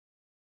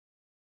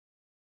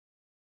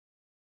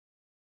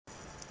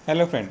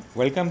Hello friend,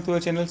 welcome to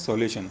our channel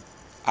solution.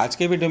 आज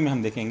के video में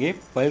हम देखेंगे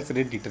pulse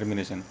rate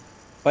determination.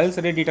 Pulse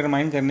rate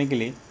determine करने के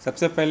लिए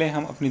सबसे पहले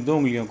हम अपनी दो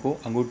उंगलियों को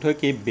अंगूठे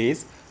के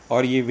बेस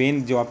और ये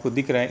वेन जो आपको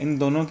दिख रहा है इन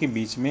दोनों के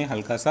बीच में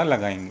हल्का सा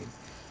लगाएंगे।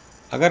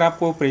 अगर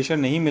आपको प्रेशर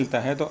नहीं मिलता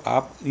है तो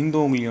आप इन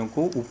दो उंगलियों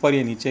को ऊपर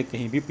या नीचे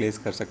कहीं भी प्लेस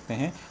कर सकते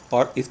हैं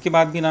और इसके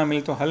बाद भी ना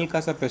मिले तो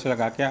हल्का सा प्रेशर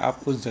लगा के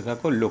आप उस जगह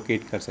को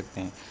लोकेट कर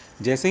सकते हैं।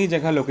 जैसे ही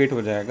जगह लोकेट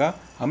हो जाएगा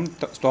हम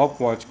स्टॉप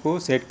वॉच को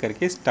सेट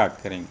करके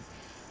स्टार्ट करेंगे।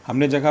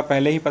 हमने जगह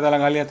पहले ही पता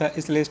लगा लिया था,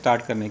 इसलिए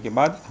स्टार्ट करने के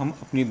बाद हम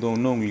अपनी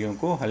दोनों उंगलियों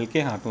को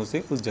हल्के हाथों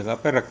से उस जगह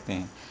पर रखते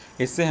हैं।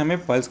 इससे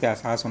हमें पल्स का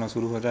एहसास होना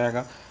शुरू हो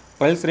जाएगा।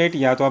 पल्स रेट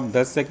या तो आप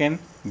 10 सेकेंड,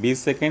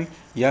 20 सेकेंड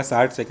या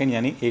 60 सेकेंड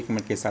यानी 1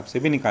 मिनट के हिसाब से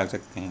भी निकाल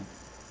सकते हैं।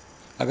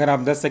 अगर आप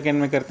 10 सेकेंड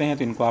में करते हैं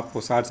तो इनको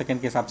आपको 60 सेकेंड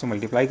के हिसाब से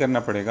मल्टीप्लाई करना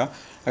पड़ेगा।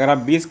 अगर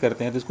आप 20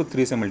 करते हैं तो इसको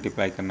 3 से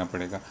मल्टीप्लाई करना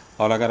पड़ेगा।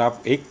 और अगर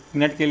आप 1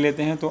 मिनट के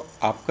लेते हैं तो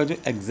आपका जो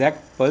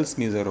एग्जैक्ट पल्स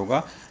मेज़र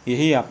होगा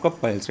यही आपका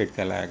पल्स रेट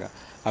कहलाएगा।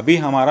 अभी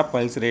हमारा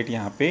पल्स रेट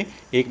यहाँ पे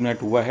 1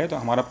 मिनट हुआ है तो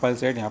हमारा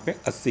पल्स रेट यहाँ पे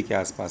 80 के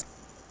आसपास।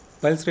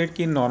 पल्स रेट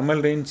की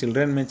नॉर्मल रेंज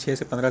चिल्ड्रन में 6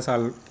 से 15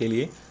 साल के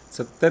लिए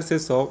 70 से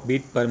 100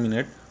 बीट पर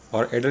मिनट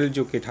और एडल्ट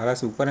जो कि 18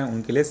 से ऊपर हैं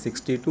उनके लिए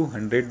 60 to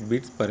 100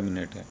 बीट्स पर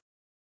मिनट है।